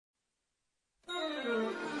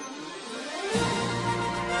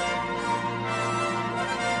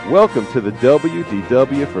Welcome to the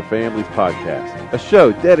WDW for Families podcast, a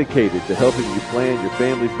show dedicated to helping you plan your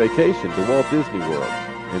family's vacation to Walt Disney World.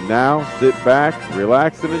 And now, sit back,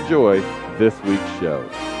 relax, and enjoy this week's show.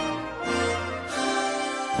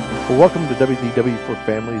 Well, welcome to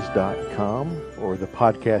WDWforFamilies.com, or the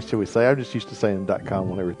podcast, shall we say. I'm just used to saying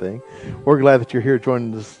 .com on everything. We're glad that you're here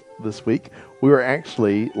joining us this week.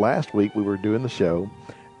 Last week we were doing the show,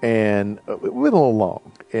 and it went a little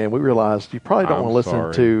long. And we realized you probably don't want to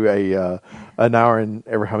listen to an hour and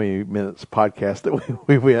ever how many minutes podcast that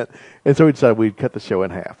we went. And so we decided we'd cut the show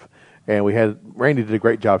in half. And Randy did a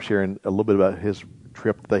great job sharing a little bit about his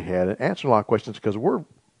trip that they had and answering a lot of questions because we're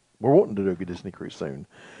wanting to do a Disney cruise soon.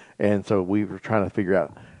 And so we were trying to figure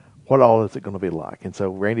out what all is it going to be like. And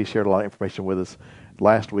so Randy shared a lot of information with us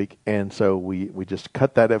last week. And so we just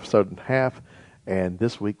cut that episode in half. And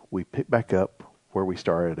this week we pick back up where we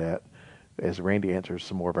started at, as Randy answers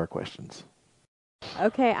some more of our questions.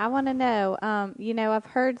 Okay, I want to know, I've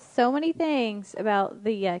heard so many things about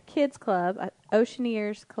the kids club,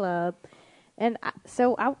 Oceaneers Club, and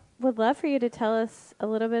so I would love for you to tell us a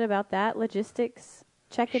little bit about that, logistics,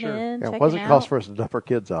 checking in, checking out. What does it cost for us to dump our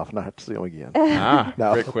kids off and not have to see them again?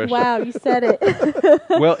 No. Great question. Wow, you said it.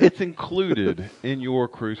 Well, it's included in your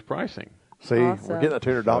cruise pricing. See, awesome. We're getting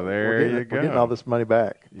 $200. So there you go. We're getting all this money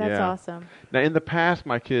back. That's awesome. Now, in the past,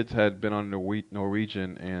 my kids had been on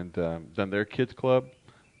Norwegian and done their kids club,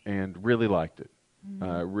 and really liked it.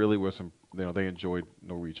 Really was they enjoyed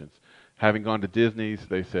Norwegians. Having gone to Disney's,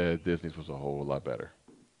 they said Disney's was a whole lot better.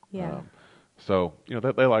 Yeah. So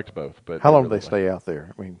they liked both. But how long did they stay out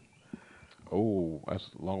there? I mean, that's a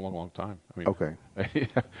long time. I mean, okay.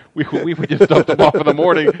 we just dumped them off in the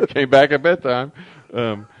morning, came back at bedtime.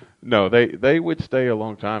 No, they would stay a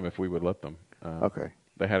long time if we would let them. Okay.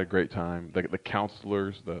 They had a great time. The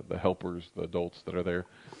counselors, the helpers, the adults that are there,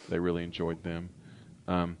 they really enjoyed them.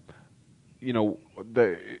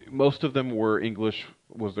 Most of them were English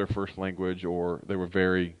was their first language, or they were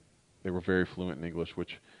very fluent in English,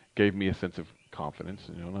 which gave me a sense of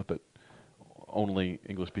confidence. Not that only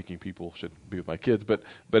English-speaking people should be with my kids, but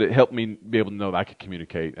it helped me be able to know that I could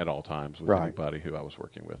communicate at all times with anybody who I was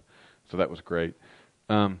working with. So that was great.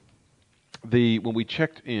 When we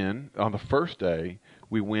checked in on the first day,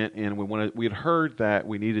 we went in. We had heard that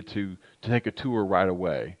we needed to take a tour right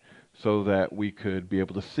away, so that we could be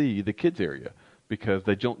able to see the kids area, because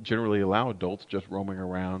they don't generally allow adults just roaming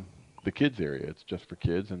around the kids area. It's just for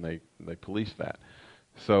kids, and they police that.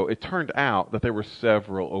 So it turned out that there were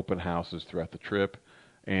several open houses throughout the trip,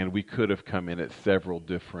 and we could have come in at several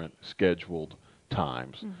different scheduled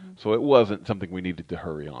times. Mm-hmm. So it wasn't something we needed to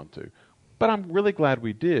hurry on to. But I'm really glad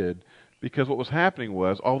we did, because what was happening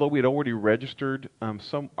was, although we had already registered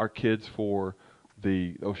our kids for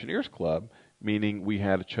the Oceaneers Club, meaning we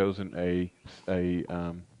had chosen a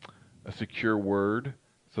secure word,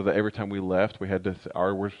 so that every time we left, we had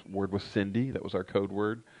our word was Cindy. That was our code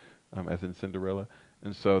word, as in Cinderella.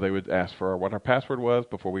 And so they would ask for what our password was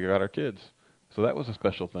before we got our kids. So that was a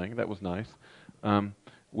special thing. That was nice.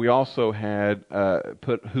 We also had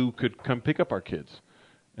put who could come pick up our kids.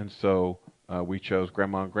 And so we chose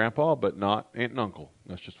Grandma and Grandpa, but not Aunt and Uncle.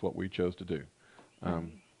 That's just what we chose to do.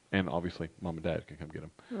 And obviously, Mom and Dad can come get them.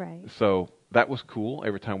 Right. So that was cool.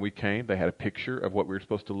 Every time we came, they had a picture of what we were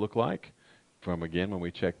supposed to look like from, again, when we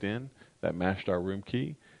checked in. That matched our room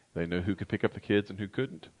key. They knew who could pick up the kids and who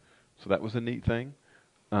couldn't. So that was a neat thing.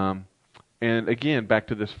 And again, back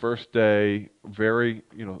to this first day, very,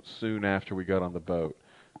 soon after we got on the boat,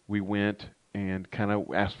 we went and kind of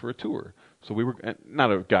asked for a tour. So we were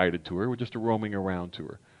not a guided tour, we were just a roaming around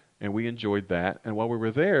tour. And we enjoyed that. And while we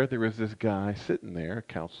were there was this guy sitting there, a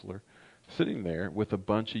counselor, sitting there with a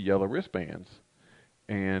bunch of yellow wristbands.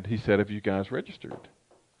 And he said, "Have you guys registered?"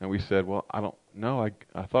 And we said, "Well, I don't know.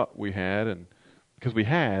 I thought we had, and because we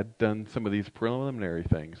had done some of these preliminary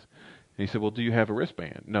things." And he said, "Well, do you have a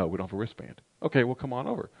wristband?" "No, we don't have a wristband." "Okay, well, come on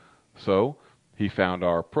over." So he found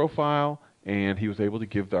our profile, and he was able to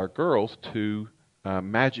give our girls 2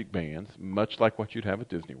 magic bands, much like what you'd have at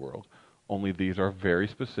Disney World, only these are very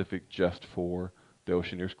specific just for the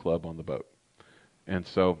Oceaneers Club on the boat. And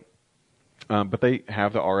so, but they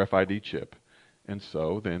have the RFID chip. And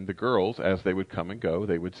so then the girls, as they would come and go,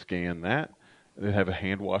 they would scan that. They have a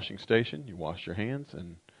hand washing station. You wash your hands,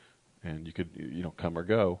 and you could, come or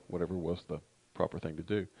go, whatever was the proper thing to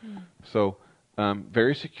do. Mm. So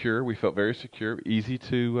very secure. We felt very secure, easy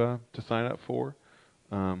to sign up for.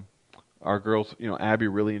 Our girls, Abby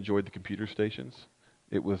really enjoyed the computer stations.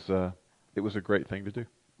 It was a great thing to do.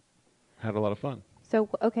 Had a lot of fun. So,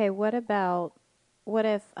 okay, what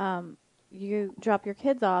if you drop your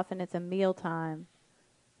kids off and it's a mealtime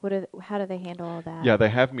How do they handle all that? Yeah, they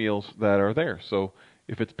have meals that are there. So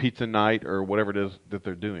if it's pizza night or whatever it is that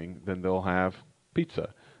they're doing, then they'll have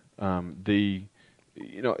pizza. It's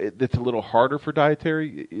a little harder for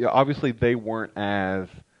dietary. Obviously, they weren't as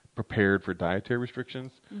prepared for dietary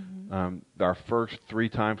restrictions. Our first 3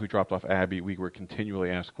 times we dropped off Abby, we were continually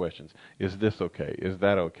asked questions. Is this okay? Is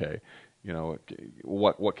that okay?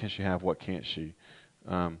 What can she have? What can't she?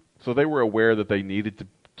 So they were aware that they needed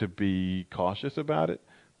to be cautious about it,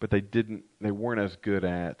 but they weren't as good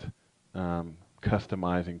at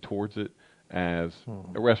customizing towards it as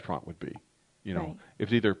a restaurant would be. Right.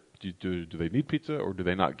 It's either do they need pizza or do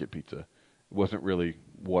they not get pizza? It wasn't really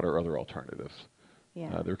what are other alternatives.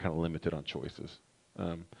 Yeah. They were kind of limited on choices.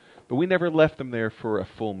 But we never left them there for a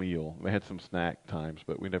full meal. They had some snack times,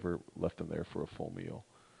 but we never left them there for a full meal.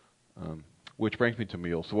 Which brings me to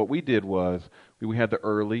meals. So what we did was we had the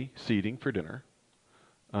early seating for dinner.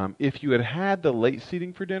 If you had the late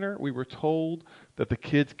seating for dinner, we were told that the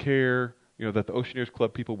kids care, that the Oceaneers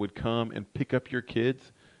Club people would come and pick up your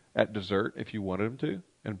kids at dessert if you wanted them to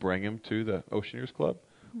and bring them to the Oceaneers Club,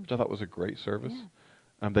 which I thought was a great service.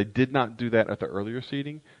 Yeah. They did not do that at the earlier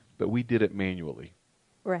seating, but we did it manually.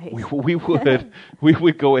 Right. We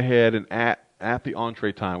would go ahead and at the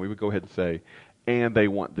entree time, we would go ahead and say, and they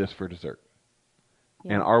want this for dessert.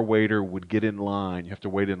 Yeah. And our waiter would get in line. You have to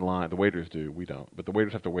wait in line. The waiters do. We don't. But the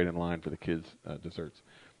waiters have to wait in line for the kids' desserts.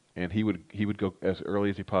 And he would go as early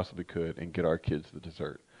as he possibly could and get our kids the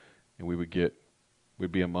dessert. And we'd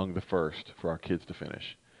be among the first for our kids to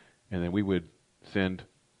finish. And then we would send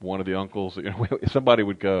one of the uncles, somebody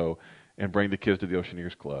would go and bring the kids to the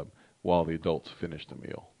Oceaneers Club while the adults finished the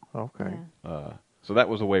meal. Okay. Yeah. So that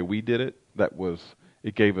was the way we did it.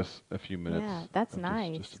 It gave us a few minutes. Yeah, that's of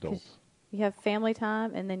nice. Just adults. You have family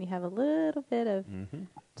time, and then you have a little bit of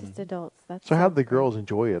just adults. So how did the girls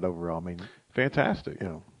enjoy it overall? I mean, fantastic. They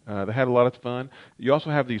had a lot of fun. You also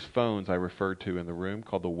have these phones I referred to in the room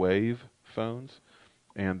called the Wave phones,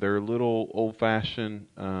 and they're little old-fashioned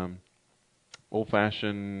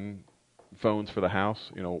phones for the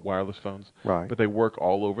house, wireless phones. Right. But they work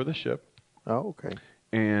all over the ship. Oh, okay.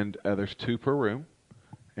 And there's 2 per room.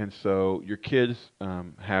 And so your kids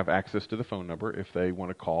have access to the phone number if they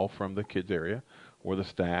want to call from the kids area, or the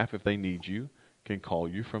staff, if they need you, can call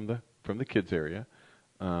you from the kids area.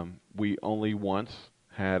 We only once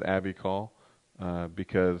had Abby call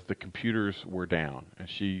because the computers were down, and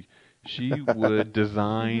she would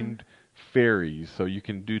design ferries, so you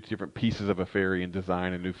can do different pieces of a ferry and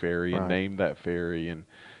design a new ferry and name that ferry,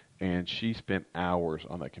 and she spent hours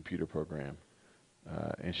on that computer program,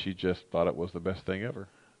 and she just thought it was the best thing ever.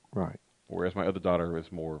 Right. Whereas my other daughter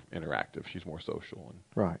is more interactive. She's more social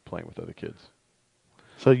and playing with other kids.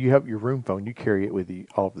 So you have your room phone. You carry it with you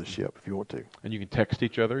all over the ship if you want to. And you can text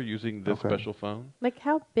each other using this special phone. Like,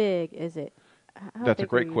 how big is it? That's a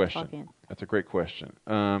great question. That's a great question.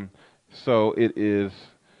 So it is.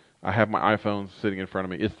 I have my iPhone sitting in front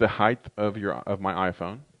of me. It's the height of my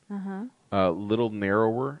iPhone. A little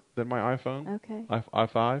narrower than my iPhone. Okay.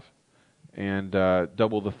 i5, and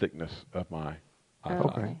double the thickness of my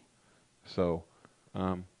iPhone. Okay. So.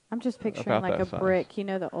 I'm just picturing about like that a size. brick,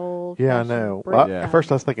 the old. Yeah, I know. Brick Yeah. At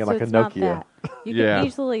first I was thinking so like a it's not Nokia. that. You can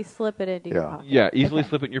easily slip it into your pocket. Yeah, easily Okay.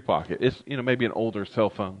 slip it in your pocket. It's maybe an older cell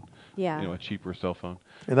phone. Yeah. A cheaper cell phone.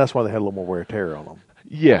 And that's why they had a little more wear and tear on them.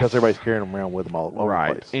 Yes. Because everybody's carrying them around with them all over the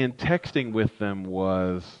right. place. And texting with them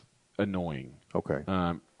was annoying. Okay.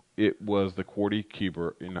 It was the QWERTY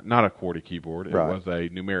keyboard, not a QWERTY keyboard. It was a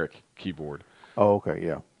numeric keyboard. Oh, okay,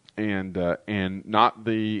 yeah. And not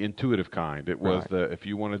the intuitive kind. It was if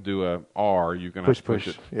you want to do a R, you're going to have to push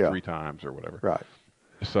it 3 times or whatever. Right.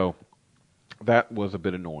 So that was a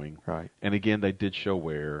bit annoying. Right. And again, they did show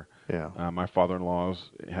wear. Yeah. My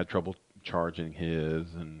father-in-law's had trouble charging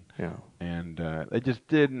his, and they just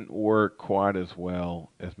didn't work quite as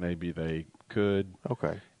well as maybe they could.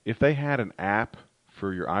 Okay. If they had an app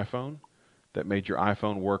for your iPhone that made your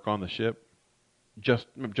iPhone work on the ship, just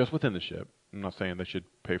within the ship. I'm not saying they should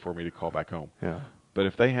pay for me to call back home. Yeah. But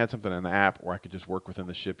if they had something in the app where I could just work within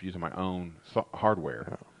the ship using my own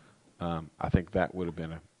hardware, I think that would have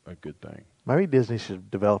been a good thing. Maybe Disney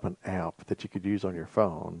should develop an app that you could use on your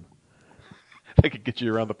phone. They could get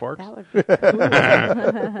you around the parks. That would be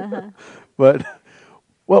cool. But,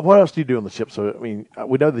 well, what else do you do on the ship? So, I mean,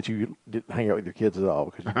 we know that you didn't hang out with your kids at all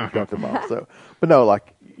because you dropped them off. So, but no,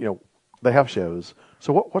 like, they have shows.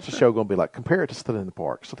 So what's the show going to be like? Compare it to something in the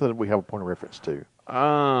park, something that we have a point of reference to.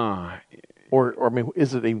 Or I mean,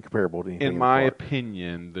 is it even comparable to anything in my the park?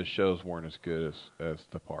 opinion, the shows weren't as good as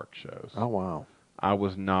the park shows. Oh, wow. I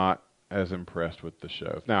was not as impressed with the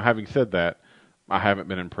shows. Now, having said that, I haven't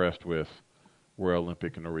been impressed with Royal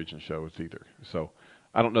Olympic and Norwegian shows either. So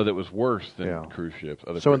I don't know that it was worse than Yeah. cruise ships.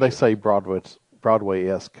 Other So when they cruise say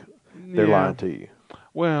Broadway-esque, they're Yeah. lying to you.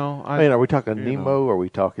 well, I mean, are we talking you Nemo? know. Or are we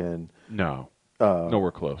talking No, uh,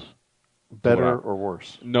 nowhere close. better what I- or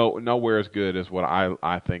worse? No, nowhere as good as what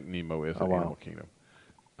I think Nemo is Oh, in wow. Animal Kingdom.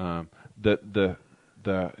 The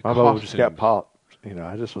My boat just got costumes, popped.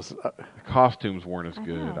 I just was. the costumes weren't as I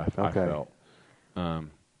good. know. I Okay. felt.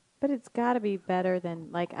 But it's got to be better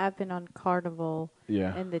than like I've been on Carnival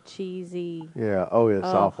Yeah. and the cheesy. Yeah. Oh, it's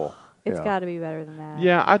Ugh. awful. It's Yeah. got to be better than that.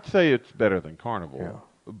 Yeah, I'd say it's better than Carnival. Yeah.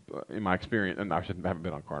 In my experience, and haven't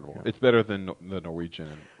been on Carnival. Yeah. It's better than the Norwegian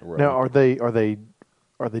and Royal Now, Olympic.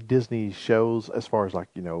 are they Disney shows as far as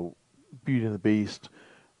like Beauty and the Beast,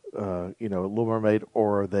 Little Mermaid,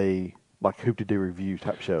 or are they like Hoop-Dee-Doo review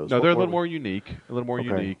type shows? No, they're a What little are more unique. A little more Okay.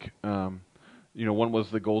 unique. One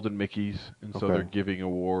was the Golden Mickeys, and so Okay. they're giving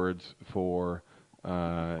awards for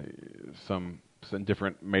some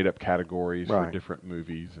different made-up categories for Right. different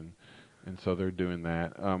movies, and so they're doing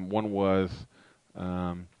that. One was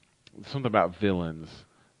something about villains.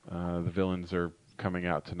 The villains are coming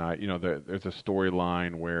out tonight. There's a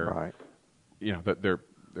storyline where right? that they're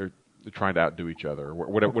trying to outdo each other, or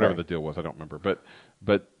whatever the deal was. I don't remember,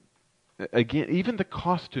 but again, even the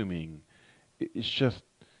costuming, it's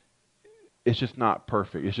just not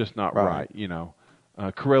perfect. It's just not Right. right.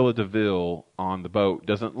 Cruella de Vil on the boat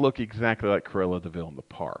doesn't look exactly like Cruella de Vil in the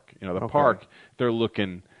park. The Okay. park,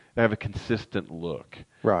 they have a consistent look.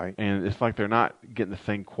 Right. And it's like they're not getting the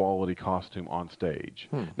same quality costume on stage.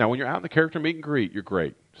 Now, when you're out in the character meet and greet, you're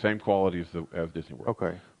great. Same quality as Disney World.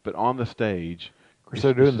 Okay. But on the stage, So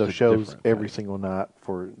they're doing this is those a shows different every thing. single night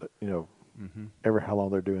for every how long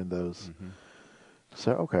they're doing those.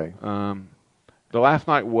 So okay. The last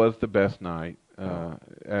night was the best night,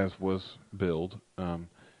 as was billed. But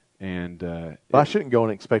I shouldn't go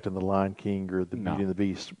in expecting the Lion King or the No. Beauty and the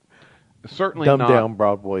Beast Certainly dumbed not. down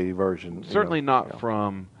Broadway version. Certainly not Yeah.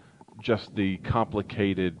 from just the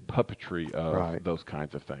complicated puppetry of Right. those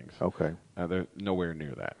kinds of things. Okay. They're nowhere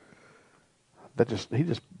near that. He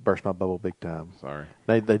just burst my bubble big time. Sorry.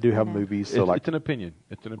 They do have Yeah. movies. So It's an opinion.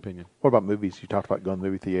 It's an opinion. what about movies? You talked about going to the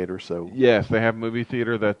movie theater. So Yes, they have a movie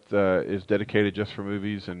theater that is dedicated just for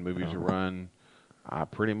movies, and movies are run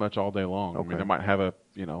pretty much all day long. I Okay. mean, they might have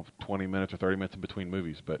 20 minutes or 30 minutes in between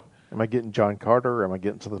movies, but am I getting John Carter or am I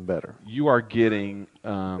getting something better? you are getting.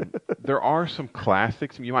 There are some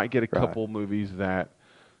classics. You might get a Right. couple movies that,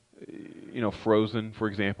 Frozen, for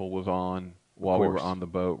example, was on while we were course. on the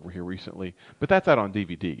boat. We're here recently, but that's out on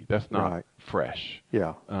DVD. That's not Right. fresh.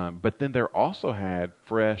 Yeah. But then there also had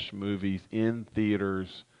fresh movies in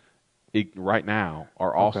theaters right now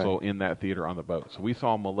are also in that theater on the boat. So we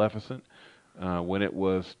saw Maleficent when it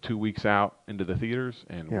was 2 weeks out into the theaters,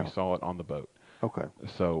 and Yeah. we saw it on the boat. Okay.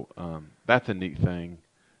 So that's a neat thing,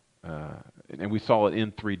 and we saw it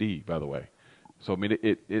in 3D, by the way. So I mean,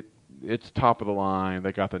 it's top of the line.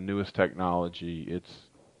 They got the newest technology.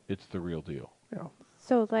 It's the real deal. Yeah.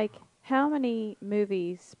 So, like, how many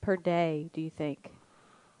movies per day do you think?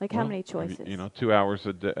 Like, how Well, many choices? 2 hours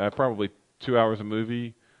a day, probably 2 hours a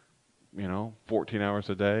movie. 14 hours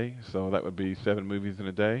a day. So that would be 7 movies in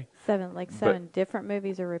a day. Seven different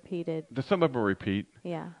movies are repeated. Some of them repeat.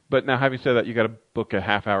 Yeah. But now, having said that, you got to book a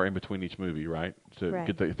half hour in between each movie, right, to Right.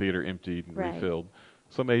 get the theater emptied and Right. refilled.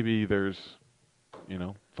 So maybe there's,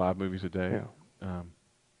 5 movies a day. Yeah.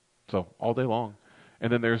 So all day long,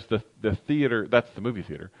 and then there's the theater. That's the movie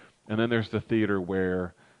theater, and then there's the theater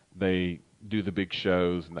where they do the big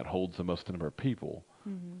shows and that holds the most number of people,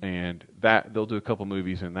 and that they'll do a couple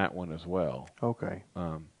movies in that one as well. Okay.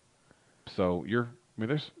 So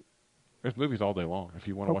there's movies all day long if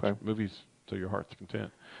you want to Okay. watch movies till your heart's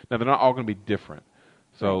content. Now they're not all going to be different.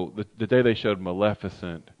 So the day they showed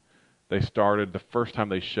Maleficent, the first time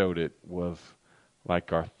they showed it was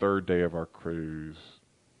like our third day of our cruise,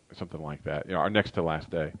 something like that. Our next to last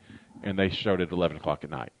day, and they showed it at 11 o'clock at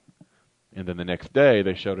night. And then the next day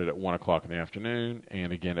they showed it at 1 o'clock in the afternoon,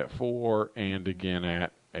 and again at 4, and again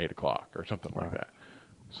at 8 o'clock or something like Right. that.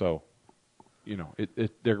 So,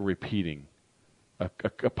 they're repeating a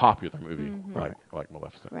popular movie like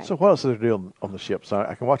Maleficent. Right. So what else is there to do on the ship? So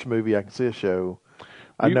I can watch a movie. I can see a show.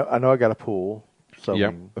 I You- know I got a pool. So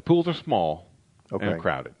Yeah, the pools are small Okay. and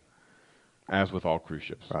crowded, as with all cruise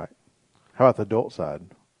ships. Right. How about the adult side?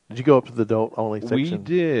 Did you go up to the adult only section? We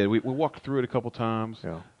did. We walked through it a couple times.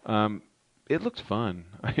 Yeah. It looked fun.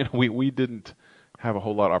 We didn't have a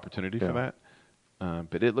whole lot of opportunity Yeah. for that,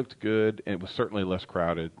 but it looked good, and it was certainly less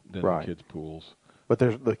crowded than Right. the kids' pools. But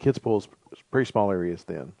the kids' pool's pretty small areas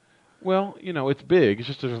then. Well, it's big. It's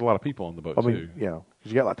just there's a lot of people on the boat I too. mean, yeah,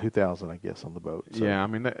 because you got like 2,000, I guess, on the boat. So. Yeah, I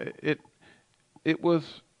mean it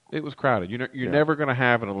was crowded. You're Yeah. never going to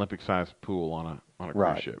have an Olympic-sized pool on a cruise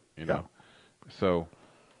Right. ship, you Yeah. know. So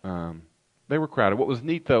they were crowded. What was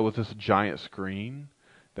neat though was this giant screen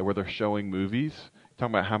where they're showing movies.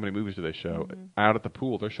 Talking about how many movies do they show out at the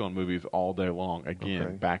pool? They're showing movies all day long, again,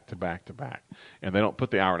 Okay. back to back to back, and they don't put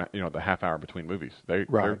the hour, the half hour between movies. They're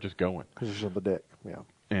Right. just going. Because it's on the deck. Yeah.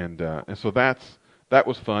 And so that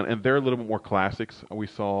was fun, and they're a little bit more classics. We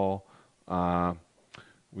saw The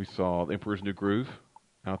Emperor's New Groove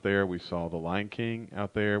out there. We saw The Lion King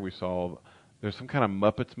out there. There's some kind of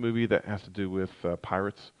Muppets movie that has to do with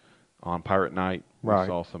pirates on Pirate Night. Right. We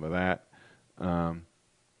saw some of that.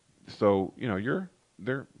 So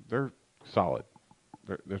they're solid.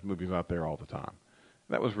 There's movies out there all the time.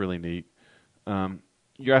 That was really neat.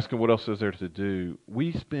 You're asking what else is there to do?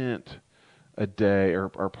 We spent a day or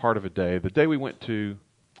part of a day. The day we went to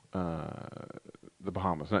the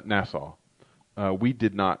Bahamas, Nassau, we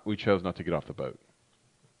chose not to get off the boat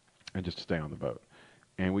and just stay on the boat.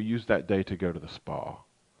 And we used that day to go to the spa.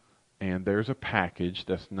 And there's a package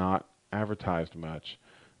that's not advertised much,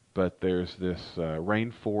 but there's this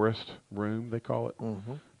rainforest room, they call it.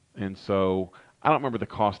 Mm-hmm. And so I don't remember the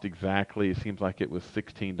cost exactly. It seems like it was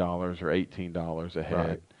 $16 or $18 a head.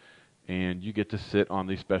 Right. And you get to sit on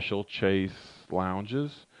these special Chase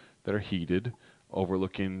lounges that are heated,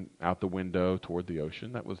 overlooking out the window toward the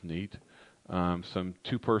ocean. That was neat. Some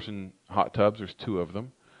two-person hot tubs. There's two of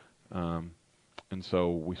them. And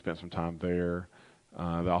so we spent some time there. They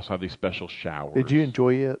also have these special showers. Did you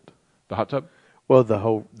enjoy it? The hot tub? Well,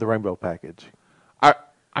 the rainbow package.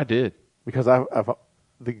 I did. Because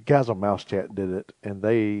the guys on Mouse Chat did it, and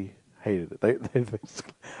they hated it. They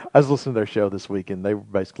I was listening to their show this week, and they were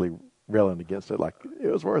basically railing against it like it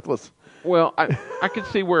was worthless. Well, I could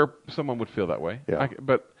see where someone would feel that way. Yeah.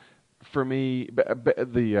 But for me,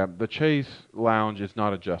 the Chase lounge is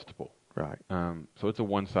not adjustable. Right. So it's a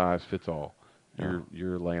one size fits all.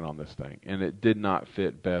 You're laying on this thing, and it did not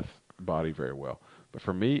fit Beth's body very well. But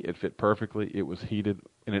for me, it fit perfectly. It was heated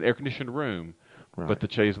in an air conditioned room, Right. but the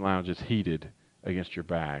Chase lounge is heated against your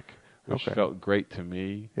back, which Okay. felt great to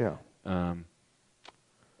me. Yeah.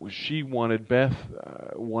 Beth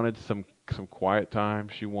wanted some quiet time.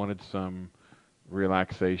 She wanted some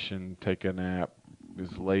relaxation, take a nap,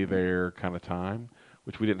 just lay there kind of time,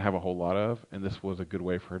 which we didn't have a whole lot of, and this was a good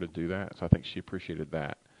way for her to do that. So I think she appreciated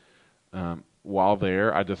that. While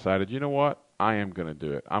there, I decided, you know what? I am going to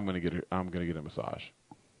do it. I'm going to get a massage.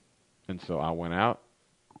 And so I went out,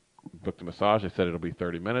 booked a massage. They said it'll be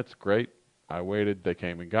 30 minutes. Great. I waited. They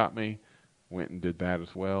came and got me. Went and did that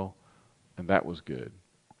as well, and that was good.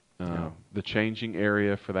 The changing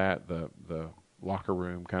area for that, the locker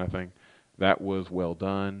room kind of thing, that was well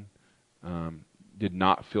done. Did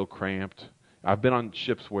not feel cramped. I've been on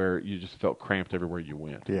ships where you just felt cramped everywhere you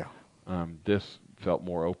went. Yeah. This felt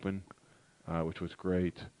more open, which was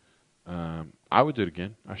great. I would do it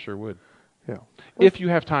again. I sure would. Yeah. If you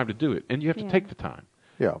have time to do it, and you have to Yeah. take the time.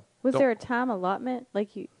 Yeah. Was Don't- there a time allotment? Like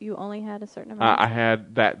you only had a certain amount? I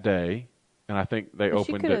had that day, and I think they Well,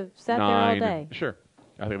 she opened could at have sat there all 9. day. Sure.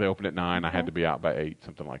 I think they opened at 9. I had Okay. to be out by 8,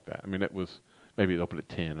 something like that. I mean, maybe it opened at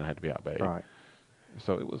 10, and I had to be out by 8. Right.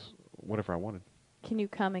 So it was whatever I wanted. Can you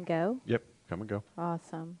come and go? Yep, come and go.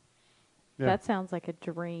 Awesome. Yeah. That sounds like a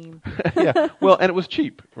dream. Yeah. Well, and it was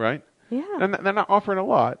cheap, right? Yeah. And they're not offering a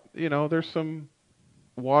lot. There's some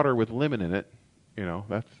water with lemon in it.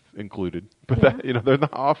 That's included. But Yeah. they're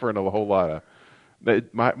not offering a whole lot of.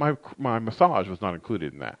 My massage was not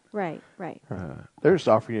included in that. Right. They're just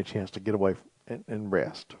offering you a chance to get away and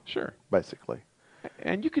rest, Sure. basically.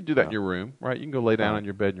 And you could do that in Yeah. your room, right? You can go lay down Right. on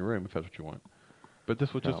your bed in your room if that's what you want. But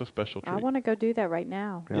this was just Yeah. a special treat. I want to go do that right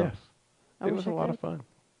now. Yeah. Yes. I It wish was I a lot of could. fun.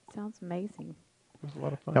 Sounds amazing. It was a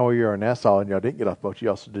lot of fun. Now, while you were in Nassau and y'all didn't get off the boat, you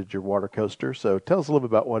also did your water coaster. So tell us a little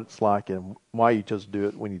bit about what it's like and why you chose to do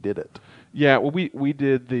it when you did it. Yeah, well, we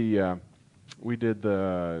did the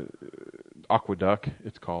Aqueduct,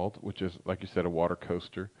 it's called, which is, like you said, a water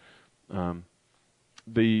coaster.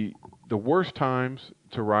 The worst times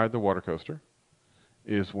to ride the water coaster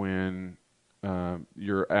is when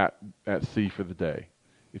you're at sea for the day.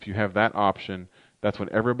 If you have that option, that's when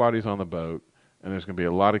everybody's on the boat, and there's going to be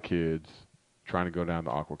a lot of kids trying to go down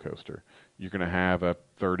the aqua coaster. You're going to have a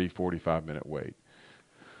 30, 45-minute wait.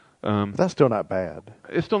 But that's still not bad.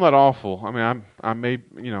 It's still not awful. I mean,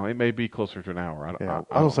 it may be closer to an hour. Yeah. I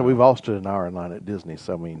don't Also, know. we've all stood an hour in line at Disney,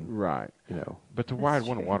 so I mean, Right. But to That's ride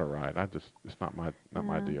one true. water ride, it's not my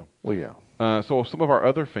deal. well, yeah. So some of our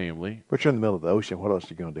other family, But you're in the middle of the ocean. What else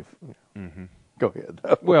are you going to do? mm-hmm. Go ahead.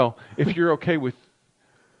 Well, if you're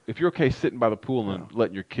okay sitting by the pool and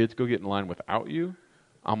letting your kids go get in line without you,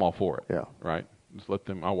 I'm all for it. Yeah. Right. Just let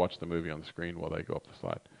them. I'll watch the movie on the screen while they go up the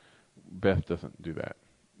slide. Beth doesn't do that.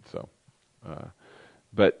 So,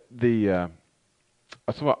 but the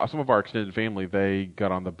some of our extended family, they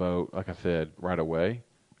got on the boat, like I said, right away,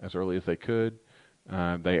 as early as they could.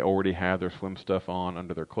 They already had their swim stuff on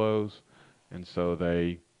under their clothes, and so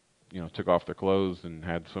they, took off their clothes and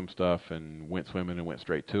had swim stuff and went swimming and went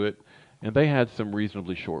straight to it. And they had some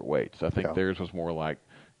reasonably short waits. I think theirs was more like,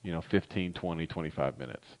 15, 20, 25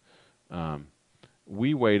 minutes.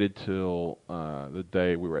 We waited till the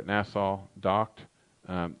day we were at Nassau, docked.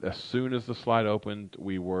 As soon as the slide opened,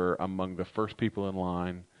 we were among the first people in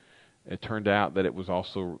line. It turned out that it was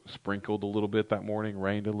also sprinkled a little bit that morning,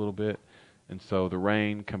 rained a little bit. And so the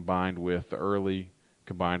rain combined with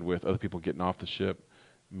other people getting off the ship,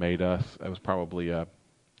 made us, it was probably a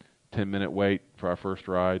 10-minute wait for our first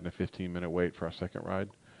ride and a 15-minute wait for our second ride.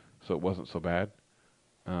 So it wasn't so bad.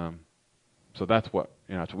 So that's what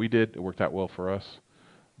we did. It worked out well for us.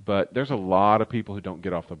 But there's a lot of people who don't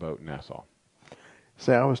get off the boat in Nassau.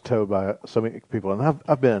 See, I was told by so many people, and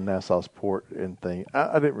I've been in Nassau's port and thing.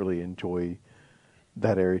 I didn't really enjoy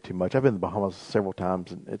that area too much. I've been to the Bahamas several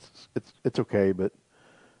times, and it's okay, but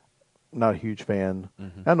not a huge fan.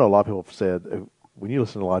 Mm-hmm. I know a lot of people have said when you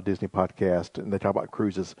listen to a lot of Disney podcasts and they talk about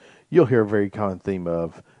cruises, you'll hear a very common theme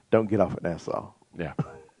of don't get off at Nassau. Yeah.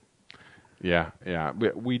 Yeah.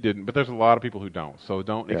 We didn't, but there's a lot of people who don't. So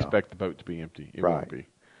don't expect the boat to be empty. It won't be.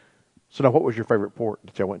 So now, what was your favorite port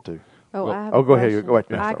that y'all went to? Oh, I have a go question. ahead. Go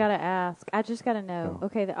ahead. I gotta ask. I just gotta know. Oh.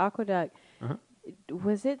 Okay, the aqueduct. Uh-huh.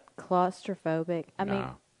 Was it claustrophobic? I mean,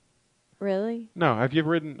 really? No. Have you ever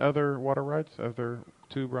ridden other water rides, other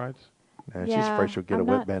tube rides? Yeah, she's afraid she'll get a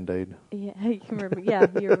wet Band-Aid. Yeah, you remember. Yeah,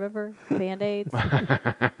 you remember Band-Aids.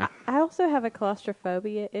 I also have a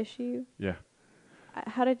claustrophobia issue. Yeah.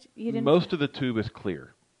 How did you didn't? Most of the tube is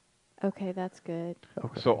clear. Okay, that's good.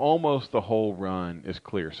 Okay. So almost the whole run is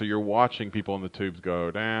clear. So you're watching people in the tubes go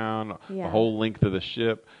down the whole length of the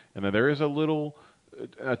ship, and then there is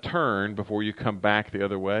a turn before you come back the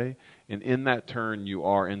other way, and in that turn you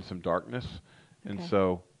are in some darkness, and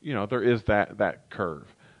so there is that curve.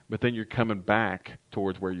 But then you're coming back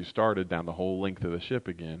towards where you started down the whole length of the ship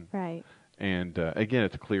again. Right. And again,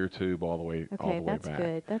 it's a clear tube all the way back. Okay, that's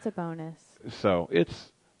good. That's a bonus. So it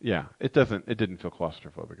didn't feel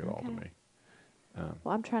claustrophobic at all to me.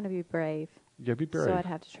 Well, I'm trying to be brave. Yeah, be brave. So I'd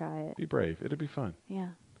have to try it. Be brave. It'll be fun. Yeah.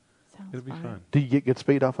 Sounds It'll be fun. Do you get good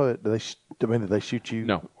speed off of it? Did they shoot you?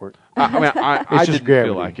 No. Or? I just didn't gravity.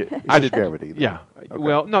 feel like it. I did gravity. Yeah. Okay.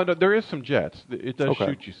 Well, no, there is some jets. It does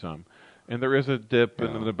shoot you some, and there is a dip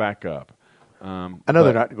and then a back up. I know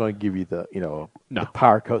they're not going to give you the the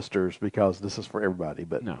power coasters because this is for everybody.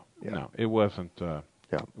 But no, it wasn't.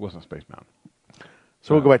 It wasn't Space Mountain.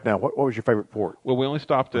 So we'll go back now. What was your favorite port? Well, we only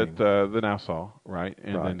stopped at the Nassau, right,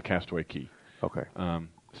 and then Castaway Cay. Okay.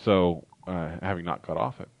 So having not got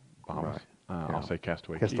off at Bahamas, I'll say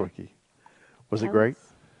Castaway Cay. Was it great?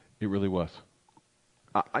 It really was.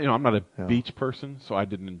 I'm not a beach person, so I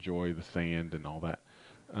didn't enjoy the sand and all that.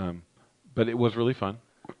 But it was really fun.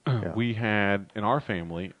 We had, in our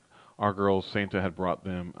family, our girls, Santa had brought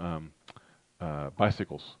them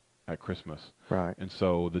bicycles at Christmas. Right. And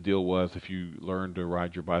so the deal was if you learn to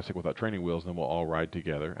ride your bicycle without training wheels, then we'll all ride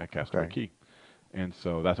together at Castaway Cay. And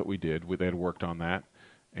so that's what we did. They had worked on that.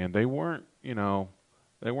 And they weren't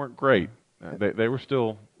great. They were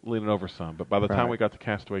still leaning over some. But by the time we got to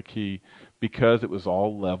Castaway Cay, because it was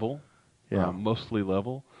all level, mostly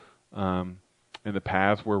level, and the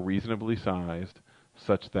paths were reasonably sized,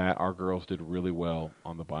 such that our girls did really well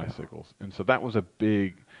on the bicycles. And so that was a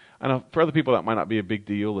big, I know for other people that might not be a big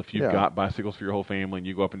deal. If you've got bicycles for your whole family and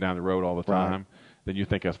you go up and down the road all the time, then you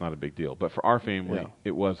think that's not a big deal. But for our family,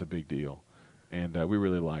 it was a big deal. And we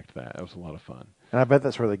really liked that. It was a lot of fun. And I bet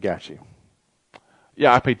that's where they got you.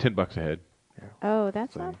 Yeah, I paid $10 a head. Yeah. Oh,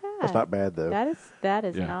 that's not bad. That's not bad, though. That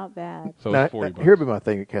is not bad. So it's $40. Here'd be my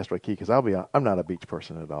thing at Castaway Cay, because I'm not a beach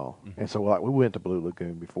person at all. Mm-hmm. And so we went to Blue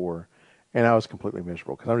Lagoon before, and I was completely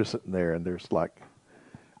miserable because I'm just sitting there, and there's like,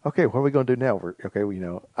 okay, what are we going to do now?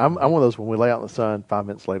 I'm one of those, when we lay out in the sun, 5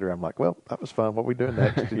 minutes later, I'm like, well, that was fun. What are we doing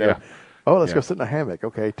next? Oh, let's go sit in a hammock.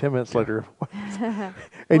 Okay, 10 minutes later.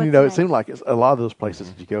 And, it seemed like a lot of those places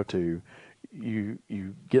that you go to, you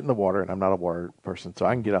get in the water, and I'm not a water person, so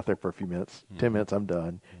I can get out there for a few minutes. 10 minutes, I'm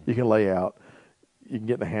done. You can lay out. You can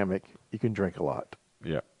get in a hammock. You can drink a lot.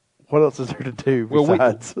 Yeah. What else is there to do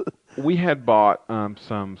besides? We had bought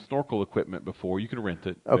some snorkel equipment before. You can rent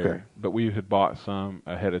it. Okay. But we had bought some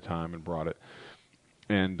ahead of time and brought it.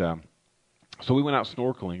 And so we went out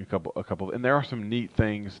snorkeling a couple, and there are some neat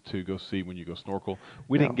things to go see when you go snorkel.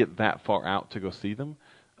 We didn't get that far out to go see them,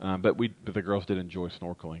 but the girls did enjoy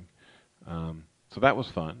snorkeling. So that was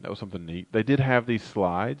fun. That was something neat. They did have these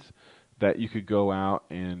slides that you could go out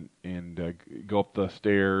and go up the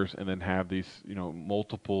stairs and then have these,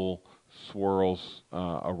 multiple swirls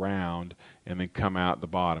around and then come out the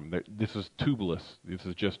bottom. This is tubeless. This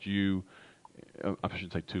is just you. I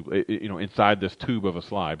shouldn't say tube. Inside this tube of a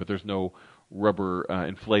slide, but there's no rubber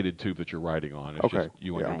inflated tube that you're riding on. It's just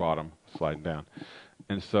you on your bottom sliding down.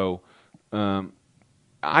 And so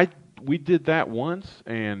we did that once,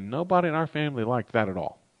 and nobody in our family liked that at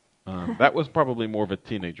all. That was probably more of a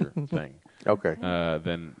teenager thing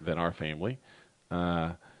than our family.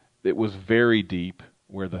 It was very deep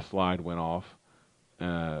where the slide went off.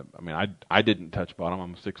 I didn't touch bottom.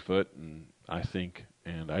 I'm 6 foot, and I sink,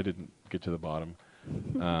 and I didn't get to the bottom.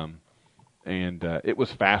 And it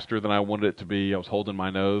was faster than I wanted it to be. I was holding my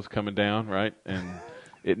nose coming down, right? And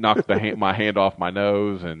it knocked my hand off my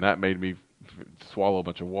nose, and that made me swallow a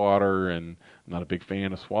bunch of water, and I'm not a big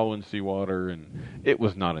fan of swallowing seawater, and it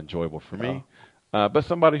was not enjoyable for me. But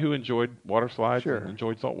somebody who enjoyed water slides and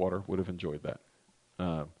enjoyed salt water would have enjoyed that.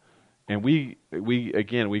 And we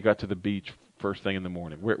got to the beach first thing in the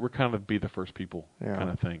morning. We're kind of be the first people kind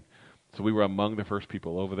of thing. So we were among the first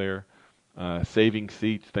people over there, saving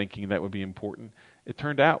seats, thinking that would be important. It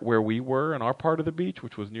turned out where we were in our part of the beach,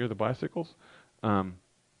 which was near the bicycles,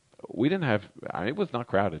 we didn't have. It was not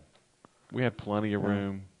crowded. We had plenty of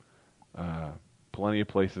room, plenty of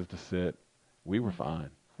places to sit. We were fine.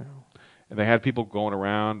 Yeah. And they had people going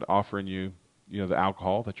around offering you, the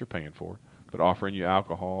alcohol that you're paying for, but offering you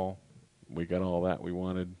alcohol. We got all that we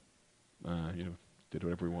wanted. Did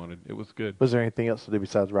whatever we wanted. It was good. Was there anything else to do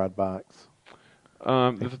besides ride bikes?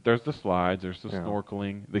 There's the slides. There's the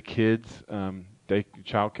snorkeling. The kids,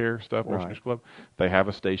 child care stuff, Ocean Club. They have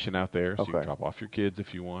a station out there, so you can drop off your kids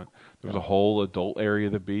if you want. There was a whole adult area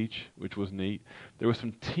of the beach, which was neat. There was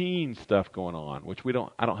some teen stuff going on, which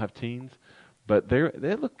I don't have teens, but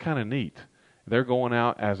they look kind of neat. They're going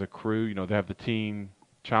out as a crew. They have the teen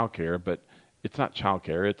child care, but it's not child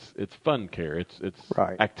care. It's fun care. It's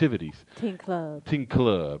activities. Teen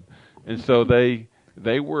club, and so they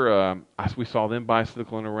were. We saw them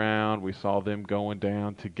bicycling around. We saw them going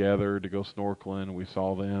down together to go snorkeling. We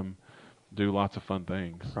saw them do lots of fun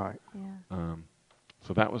things. Right. Yeah.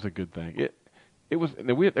 So that was a good thing. There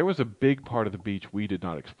was a big part of the beach we did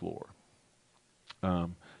not explore.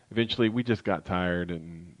 Eventually, we just got tired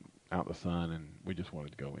and out in the sun, and we just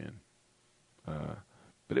wanted to go in.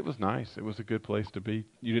 But it was nice. It was a good place to be.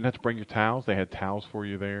 You didn't have to bring your towels. They had towels for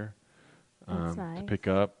you there to pick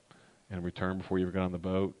up and return before you ever got on the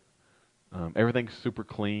boat. Everything's super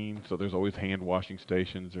clean, so there's always hand washing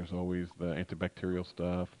stations. There's always the antibacterial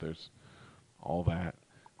stuff. There's all that.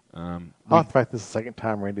 In fact, this is the second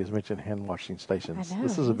time Randy has mentioned hand washing stations. I know,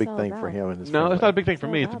 this is a big thing for him and his family. No, it's not a big thing for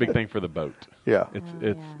me. It's a big thing for the boat. Yeah.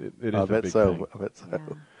 It is I a bet big so. thing. I bet so.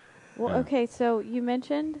 Yeah. Well, okay, so you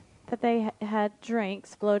mentioned that they had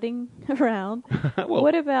drinks floating around. Well,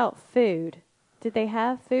 what about food? Did they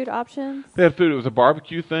have food options? They had food. It was a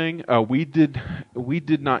barbecue thing. We did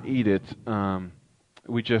not eat it.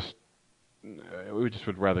 We just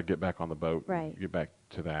would rather get back on the boat. Right. And get back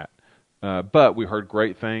to that. But we heard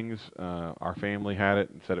great things. Our family had it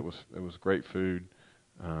and said it was great food.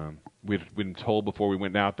 We'd been told before we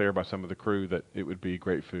went out there by some of the crew that it would be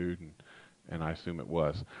great food, and I assume it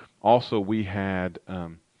was. Also, we had,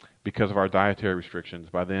 because of our dietary restrictions,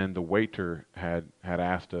 by then the waiter had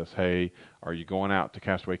asked us, hey, are you going out to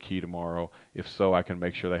Castaway Cay tomorrow? If so, I can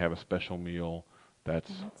make sure they have a special meal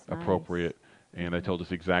that's appropriate. Nice. And they told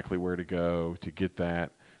us exactly where to go to get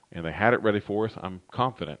that. And they had it ready for us. I'm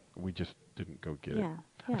confident. We just didn't go get it.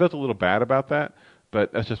 I felt a little bad about that,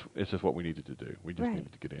 but it's just what we needed to do. We just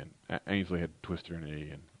needed to get in. Ainsley had twisted her knee,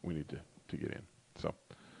 and we needed to get in. So,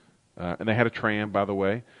 and they had a tram, by the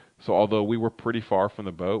way. So although we were pretty far from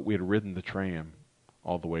the boat, we had ridden the tram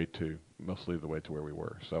all the way mostly the way to where we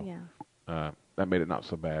were. So that made it not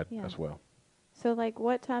so bad as well. So,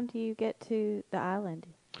 what time do you get to the island?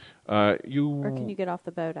 Or can you get off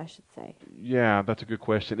the boat, I should say? Yeah, that's a good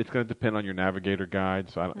question. It's going to depend on your navigator guide,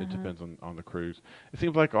 so it depends on the cruise. It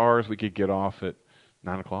seems like ours, we could get off at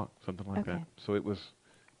 9 o'clock, something like that. So it was,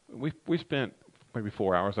 we spent maybe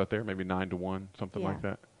 4 hours out there, maybe 9 to 1, something like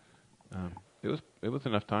that. It was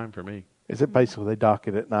enough time for me. Is it basically they dock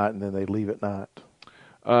it at night and then they leave at night?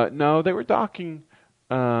 No, they were docking.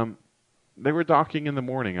 They were docking in the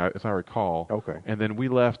morning, as I recall. Okay. And then we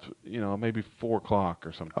left, maybe 4 o'clock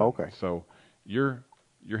or something. Okay. So you're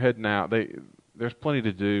heading out. There's plenty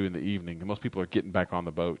to do in the evening, and most people are getting back on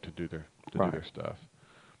the boat to do their stuff.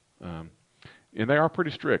 And they are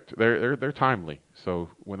pretty strict. They're timely. So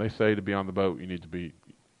when they say to be on the boat, you need to be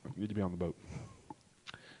on the boat.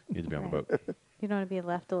 You need to be on the Right. boat. You don't want to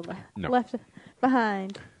be No. left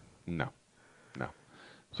behind. No.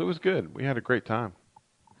 So it was good. We had a great time.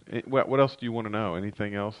 What else do you want to know?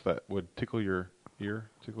 Anything else that would tickle your ear,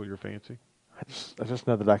 tickle your fancy? I just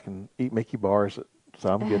know that I can eat Mickey bars, so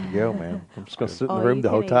I'm good to go, man. I'm just going to sit in the All room you the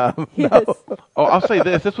whole can time. eat. Yes. Oh, I'll say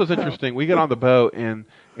this. This was interesting. We get on the boat, and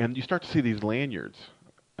you start to see these lanyards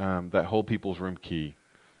that hold people's room key.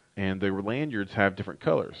 And the lanyards have different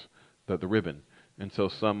colors, the ribbon. And so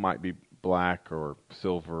some might be black or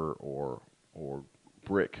silver or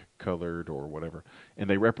brick colored or whatever. And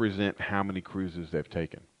they represent how many cruises they've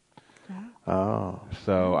taken. Oh,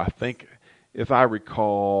 So I think, if I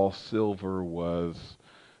recall, silver was,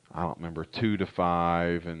 I don't remember, 2 to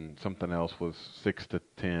 5, and something else was 6 to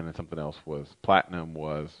 10, and something else was, platinum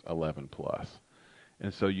was 11 plus.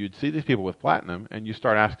 And so you'd see these people with platinum, and you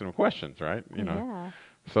start asking them questions, right? Yeah.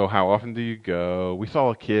 So how often do you go? We saw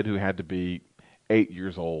a kid who had to be 8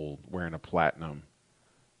 years old wearing a platinum.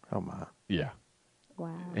 oh my. Yeah.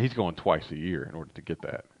 Wow. And he's going twice a year in order to get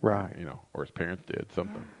that. Right. Or his parents did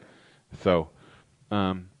something. So,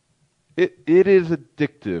 it is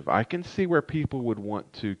addictive. I can see where people would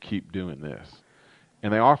want to keep doing this.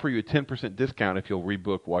 And they offer you a 10% discount if you'll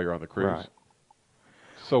rebook while you're on the cruise. Right.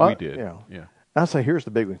 So we did. Yeah. I'll say here's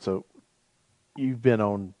the big one. So you've been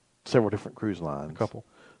on several different cruise lines. A couple.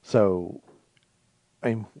 So, I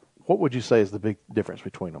mean, what would you say is the big difference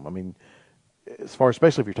between them? I mean, as far,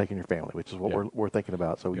 especially if you're taking your family, which is what Yeah. we're thinking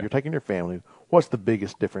about. So Yeah. you're taking your family. What's the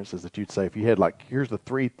biggest differences that you'd say if you had here's the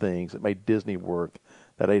 3 things that made Disney worth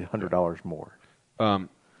that $800 more?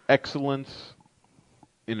 Excellence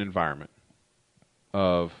in environment,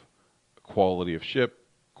 of quality of ship,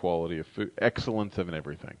 quality of food, excellence in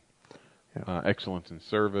everything. Yeah. Excellence in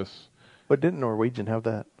service. But didn't Norwegian have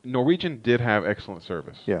that? Norwegian did have excellent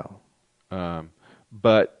service. Yeah.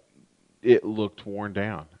 But it looked worn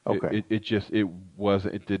down. Okay.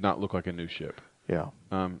 It did not look like a new ship. Yeah.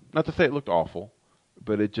 Not to say it looked awful,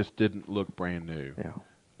 but it just didn't look brand new.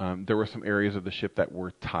 Yeah. There were some areas of the ship that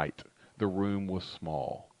were tight. The room was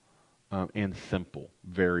small and simple,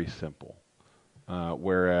 very simple.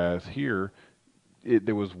 Whereas here,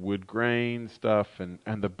 there was wood grain stuff, and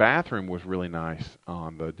the bathroom was really nice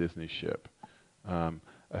on the Disney ship. Had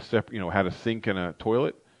a sink and a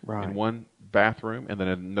toilet Right. in one bathroom, and then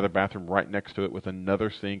another bathroom right next to it with another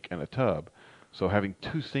sink and a tub. So having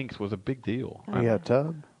 2 sinks was a big deal. You had a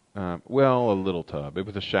tub? Well, a little tub. It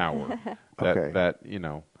was a shower Okay. that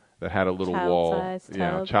had a little Child-sized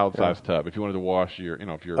tub. child-sized tub. If you wanted to wash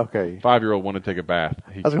if your Okay. 5-year-old wanted to take a bath,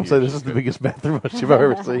 I was going to say this is the biggest bathroom ship I've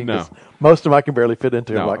ever seen. No. 'Cause most of them I can barely fit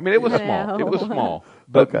into. No, Like, I mean it was No. small. It was small,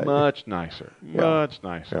 but Okay. much nicer, much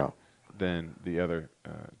nicer Yeah. than the other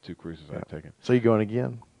 2 cruises I've taken. So you going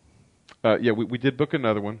again? We did book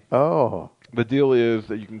another one. Oh, The deal is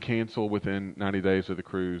that you can cancel within 90 days of the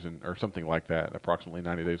cruise, or something like that, approximately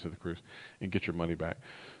 90 days of the cruise, and get your money back.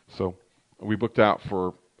 So we booked out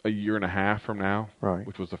for a year and a half from now, Right.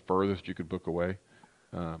 which was the furthest you could book away.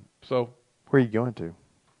 So where are you going to?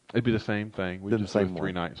 it'd be the same thing. We Did the just do a same 3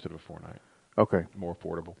 one. night instead of a 4 night. Okay. More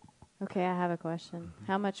affordable. Okay, I have a question.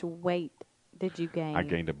 How much weight did you gain? I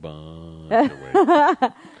gained a bunch of weight.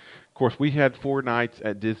 Of course, we had 4 nights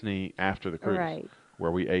at Disney after the cruise, Right.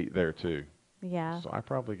 where we ate there too. Yeah. So I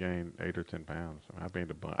probably gained 8 or 10 pounds. I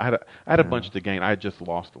gained a bunch. I had a bunch to gain. I had just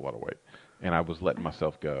lost a lot of weight, and I was letting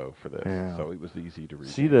myself go for this, Yeah. so it was easy to read.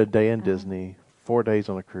 So you did a day in Disney, 4 days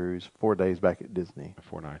on a cruise, 4 days back at Disney.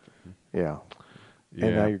 4 nights. Yeah. Yeah.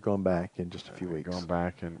 And now you're going back in just a few weeks. Going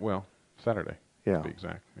back Saturday. Yeah. To be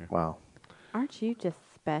exact. Yeah. Wow. Aren't you just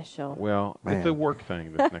special? Well, Man. it's a work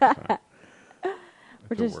thing this next time. We're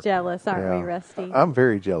It's a just work jealous, aren't Yeah. we, Rusty? I'm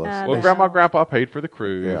very jealous. Well, Well, Grandma and Grandpa paid for the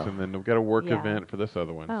cruise, Yeah. and then we've got a work Yeah. event for this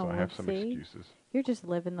other one, Oh, so I have well, some see? excuses. You're just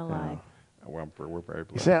living the life. Well, we're very You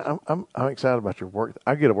blessed. see, I'm excited about your work.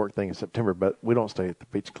 I get a work thing in September, but we don't stay at the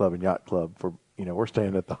Beach Club and Yacht Club for we're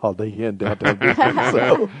staying at the Holiday Inn downtown Disney,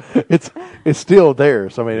 so it's still there.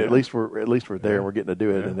 So I mean, Yeah. at least we're there and we're getting to do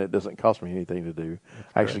it, Yeah. and it doesn't cost me anything to do.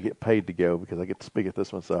 I actually get paid to go because I get to speak at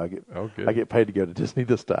this one, so Good. I get paid to go to Disney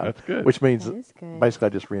this time. That's good. Which means That is good. basically I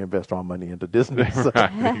just reinvest all my money into Disney. So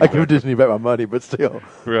Right. I give Disney back my money, but still,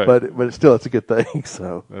 Right. but it's a good thing.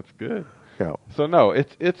 So That's good. yeah. So no,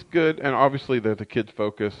 it's good, and obviously the kids'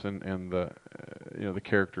 focus and the the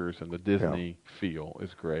characters and the Disney feel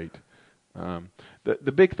is great.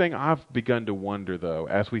 The big thing I've begun to wonder though,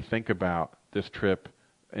 as we think about this trip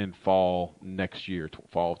in fall next year,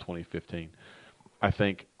 fall of 2015, I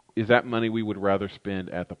think, is that money we would rather spend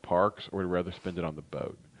at the parks or would rather spend it on the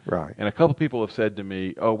boat? Right. And a couple people have said to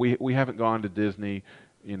me, "Oh, we haven't gone to Disney.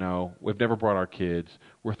 We've never brought our kids.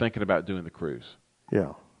 We're thinking about doing the cruise."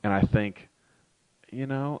 Yeah. And I think,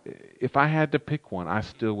 if I had to pick one, I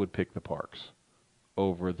still would pick the parks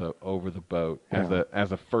over the boat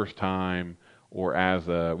as a first time, or as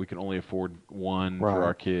we can only afford one for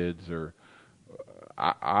our kids, or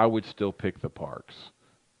I would still pick the parks.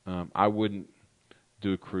 I wouldn't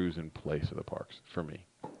do a cruise in place of the parks for me.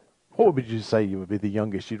 What would you say you would be the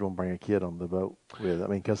youngest you'd want to bring a kid on the boat with? I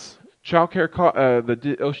mean, because childcare,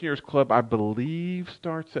 the Oceaneers Club, I believe,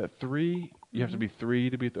 starts at 3. You have to be 3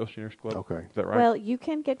 to be at the Oceaneers Club. Okay. Is that right? Well, you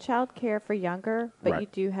can get child care for younger, but Right. you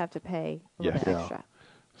do have to pay a little bit extra.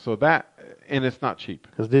 So that, and it's not cheap.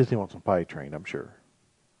 Because Disney wants them potty trained, I'm sure.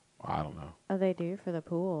 I don't know. Oh, they do for the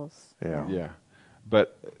pools. Yeah. Yeah,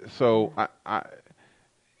 but so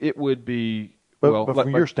it would be. But from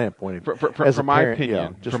your standpoint, as from a my parent,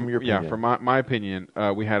 opinion, just from your opinion. Yeah, from my opinion,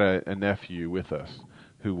 we had a nephew with us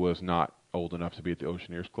who was not old enough to be at the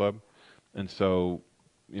Oceaneers Club, and so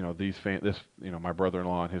my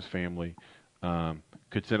brother-in-law and his family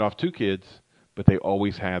could send off 2 kids, but they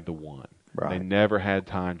always had the one. Right. They never had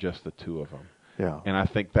time, just the 2 of them. Yeah. And I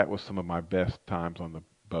think that was some of my best times on the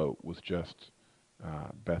boat, was just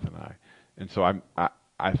Beth and I. And so I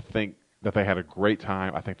think that they had a great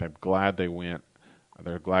time. I think they're glad they went.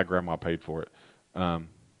 They're glad Grandma paid for it.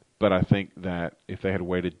 But I think that if they had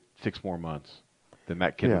waited 6 more months, then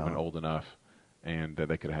that kid would have been old enough, and that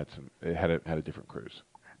they could have had a different cruise.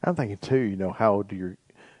 I'm thinking too, how do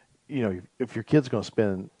if your kid's going to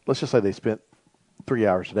spend, let's just say they spent 3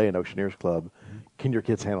 hours a day in Oceaneers Club, can your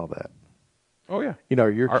kids handle that? Oh yeah. Are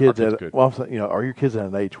your Our kids kids at could. are your kids at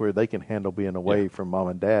an age where they can handle being away from mom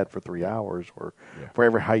and dad for 3 hours, or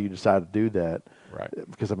forever how you decide to do that? Right.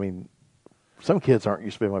 Because some kids aren't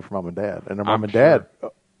used to being away from mom and dad, and their mom I'm and dad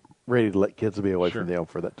sure. ready to let kids be away Sure. from them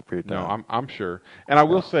for that period of time. No, I'm sure. And I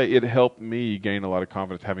will say it helped me gain a lot of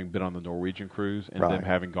confidence having been on the Norwegian cruise and them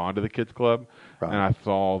having gone to the kids club. Right. And I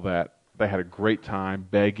saw that they had a great time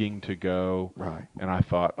begging to go. Right. And I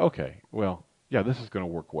thought, okay, well, yeah, this is going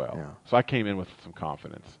to work well. Yeah. So I came in with some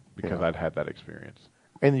confidence because Yeah. I'd had that experience.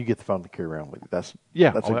 And you get the fun to carry around with you. That's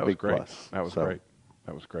Yeah, that's that a was big great. plus. That was great.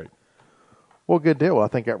 That was great. Well, good deal. I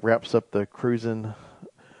think that wraps up the cruising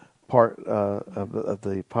part of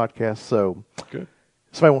the podcast. So, Good. if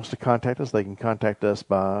somebody wants to contact us, they can contact us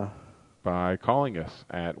by calling us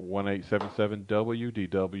at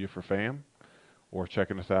 1-877-WDW for FAM, or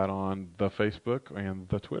checking us out on the Facebook and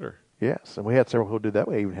the Twitter. yes, and we had several who did that.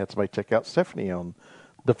 We even had somebody check out Stephanie on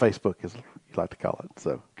the Facebook, as you like to call it.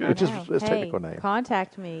 So, Good. which is Wow. its Hey, technical name.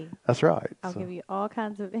 Contact me. That's right. I'll So- give you all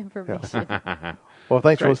kinds of information. Well,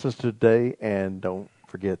 thanks for Great. listening to today, and don't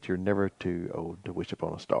forget you're never too old to wish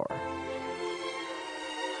upon a star.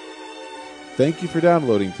 Thank you for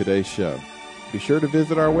downloading today's show. Be sure to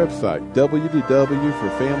visit our website,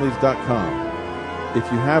 wdwforfamilies.com.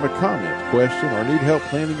 If you have a comment, question, or need help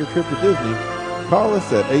planning your trip to Disney, call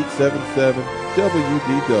us at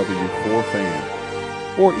 877-WDW4FAM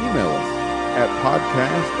or email us at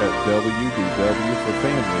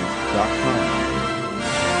podcast@wdwforfamilies.com.